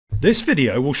This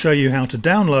video will show you how to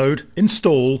download,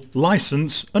 install,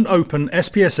 license and open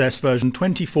SPSS version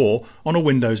 24 on a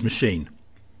Windows machine.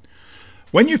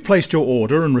 When you've placed your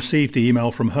order and received the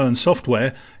email from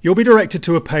Hearne.Software, you'll be directed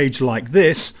to a page like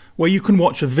this where you can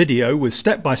watch a video with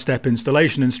step-by-step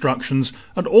installation instructions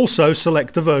and also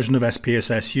select the version of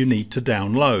SPSS you need to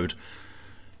download.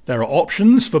 There are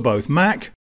options for both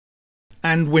Mac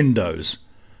and Windows.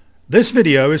 This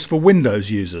video is for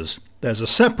Windows users. There's a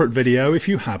separate video if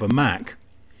you have a Mac.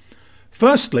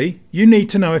 Firstly, you need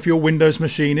to know if your Windows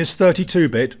machine is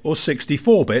 32-bit or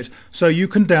 64-bit so you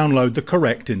can download the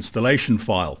correct installation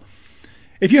file.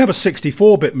 If you have a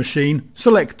 64-bit machine,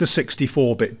 select the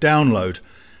 64-bit download.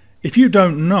 If you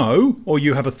don't know, or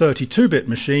you have a 32-bit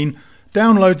machine,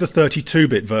 download the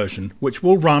 32-bit version, which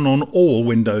will run on all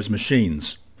Windows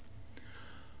machines.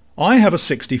 I have a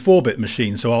 64-bit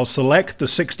machine, so I'll select the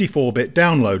 64-bit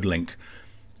download link.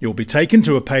 You'll be taken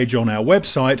to a page on our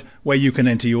website where you can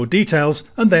enter your details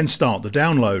and then start the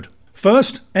download.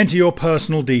 First, enter your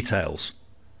personal details.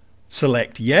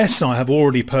 Select Yes, I have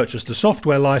already purchased a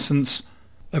software license,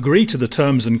 agree to the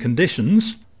terms and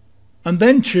conditions, and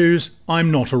then choose I'm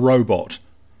not a robot.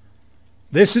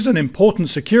 This is an important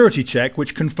security check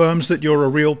which confirms that you're a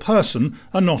real person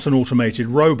and not an automated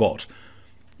robot.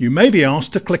 You may be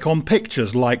asked to click on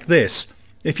pictures like this.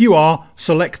 If you are,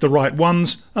 select the right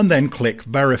ones and then click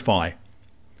Verify.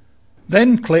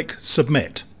 Then click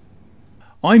Submit.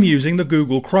 I'm using the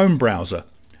Google Chrome browser.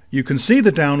 You can see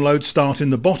the download start in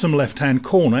the bottom left-hand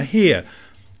corner here,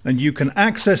 and you can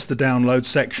access the download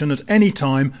section at any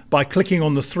time by clicking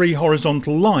on the three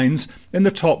horizontal lines in the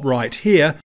top right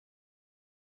here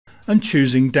and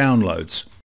choosing Downloads.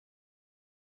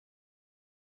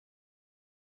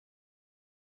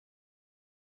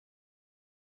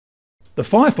 The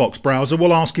Firefox browser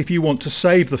will ask if you want to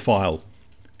save the file.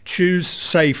 Choose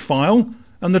Save File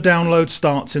and the download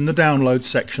starts in the Download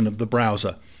section of the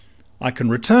browser. I can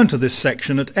return to this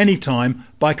section at any time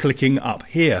by clicking up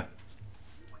here.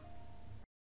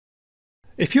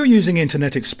 If you're using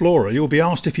Internet Explorer, you'll be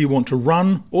asked if you want to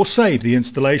run or save the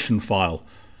installation file.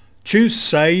 Choose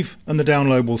Save and the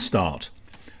download will start.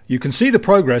 You can see the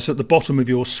progress at the bottom of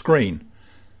your screen.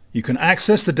 You can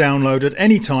access the download at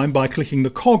any time by clicking the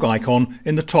cog icon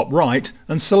in the top right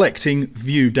and selecting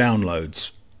View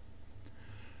Downloads.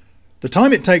 The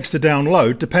time it takes to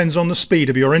download depends on the speed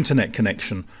of your internet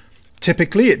connection.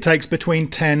 Typically it takes between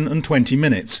 10 and 20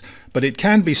 minutes, but it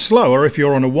can be slower if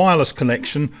you're on a wireless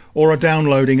connection or are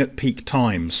downloading at peak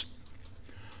times.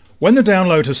 When the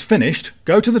download has finished,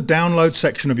 go to the Download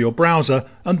section of your browser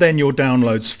and then your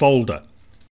Downloads folder.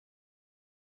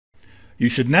 You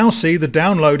should now see the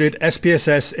downloaded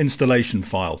SPSS installation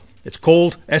file. It's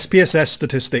called SPSS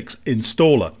Statistics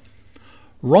Installer.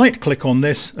 Right-click on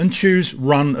this and choose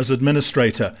Run as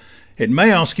Administrator. It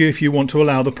may ask you if you want to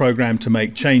allow the program to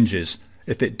make changes.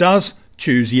 If it does,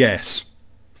 choose Yes.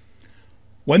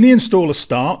 When the installer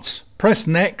starts, press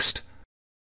Next,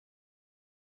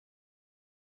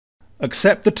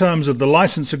 accept the terms of the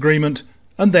license agreement,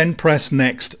 and then press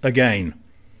Next again.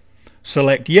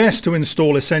 Select Yes to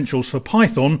install Essentials for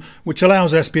Python, which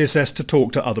allows SPSS to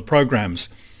talk to other programs.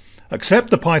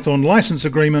 Accept the Python license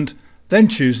agreement, then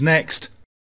choose Next,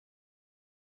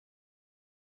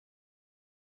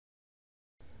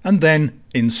 and then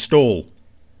Install.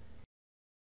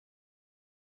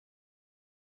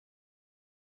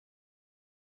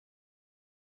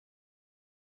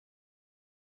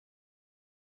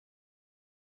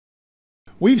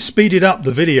 We've speeded up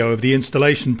the video of the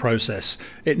installation process.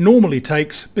 It normally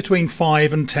takes between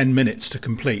 5 and 10 minutes to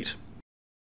complete.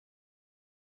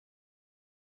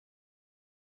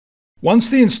 Once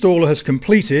the installer has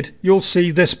completed, you'll see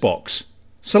this box.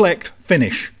 Select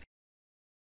Finish.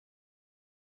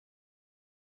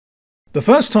 The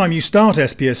first time you start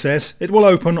SPSS, it will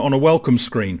open on a welcome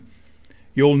screen.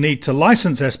 You'll need to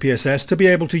license SPSS to be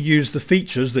able to use the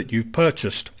features that you've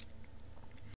purchased.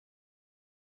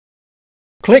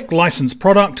 Click License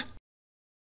Product,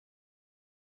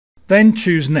 then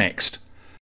choose Next.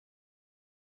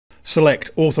 Select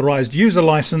Authorized User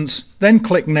License, then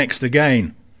click Next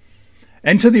again.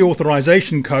 Enter the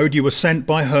authorization code you were sent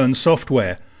by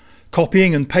Hearne.Software.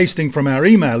 Copying and pasting from our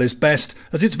email is best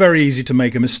as it's very easy to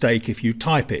make a mistake if you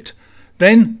type it.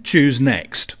 Then choose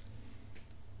Next.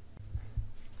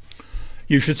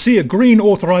 You should see a green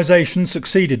Authorization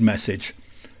Succeeded message.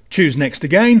 Choose Next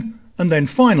again and then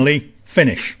finally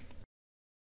Finish.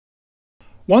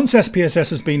 Once SPSS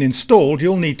has been installed,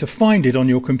 you'll need to find it on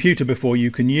your computer before you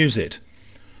can use it.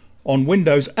 On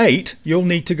Windows 8, you'll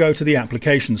need to go to the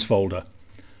Applications folder.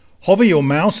 Hover your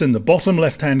mouse in the bottom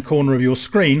left-hand corner of your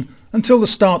screen until the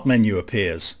Start menu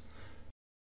appears.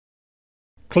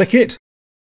 Click it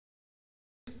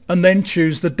and then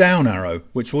choose the down arrow,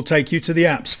 which will take you to the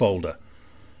Apps folder.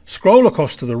 Scroll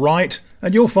across to the right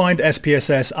and you'll find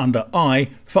SPSS under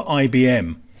I for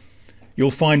IBM.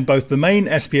 You'll find both the main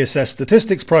SPSS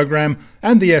statistics program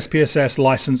and the SPSS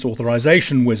license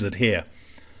authorization wizard here.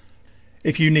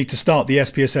 If you need to start the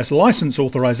SPSS license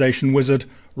authorization wizard,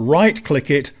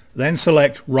 right-click it, then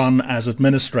select Run as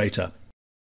Administrator.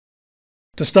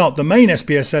 To start the main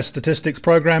SPSS statistics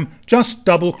program, just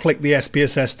double-click the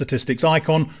SPSS statistics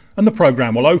icon and the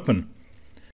program will open.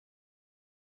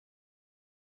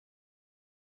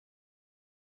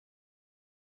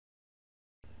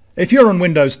 If you're on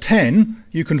Windows 10,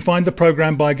 you can find the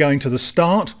program by going to the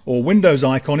Start or Windows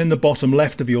icon in the bottom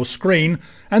left of your screen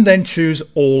and then choose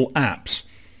All Apps.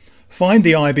 Find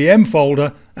the IBM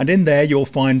folder and in there you'll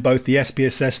find both the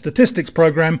SPSS statistics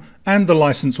program and the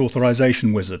license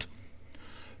authorization wizard.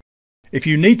 If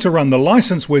you need to run the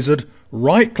license wizard,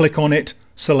 right-click on it,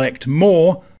 select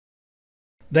More,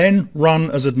 then Run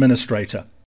as Administrator.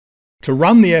 To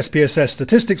run the SPSS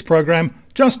statistics program,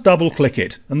 just double-click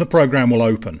it and the program will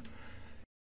open.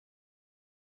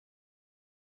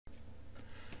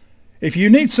 If you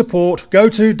need support, go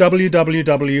to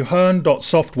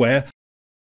www.Hearne.Software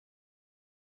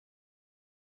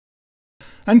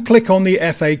and click on the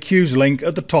FAQs link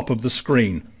at the top of the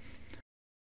screen.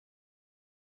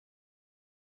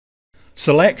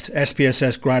 Select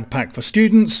SPSS Grad Pack for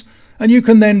Students and you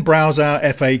can then browse our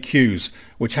FAQs,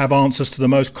 which have answers to the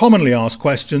most commonly asked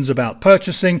questions about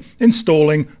purchasing,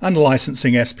 installing and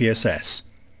licensing SPSS.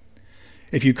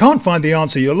 If you can't find the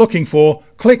answer you're looking for,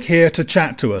 click here to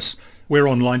chat to us. We're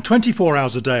online 24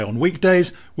 hours a day on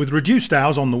weekdays with reduced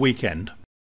hours on the weekend.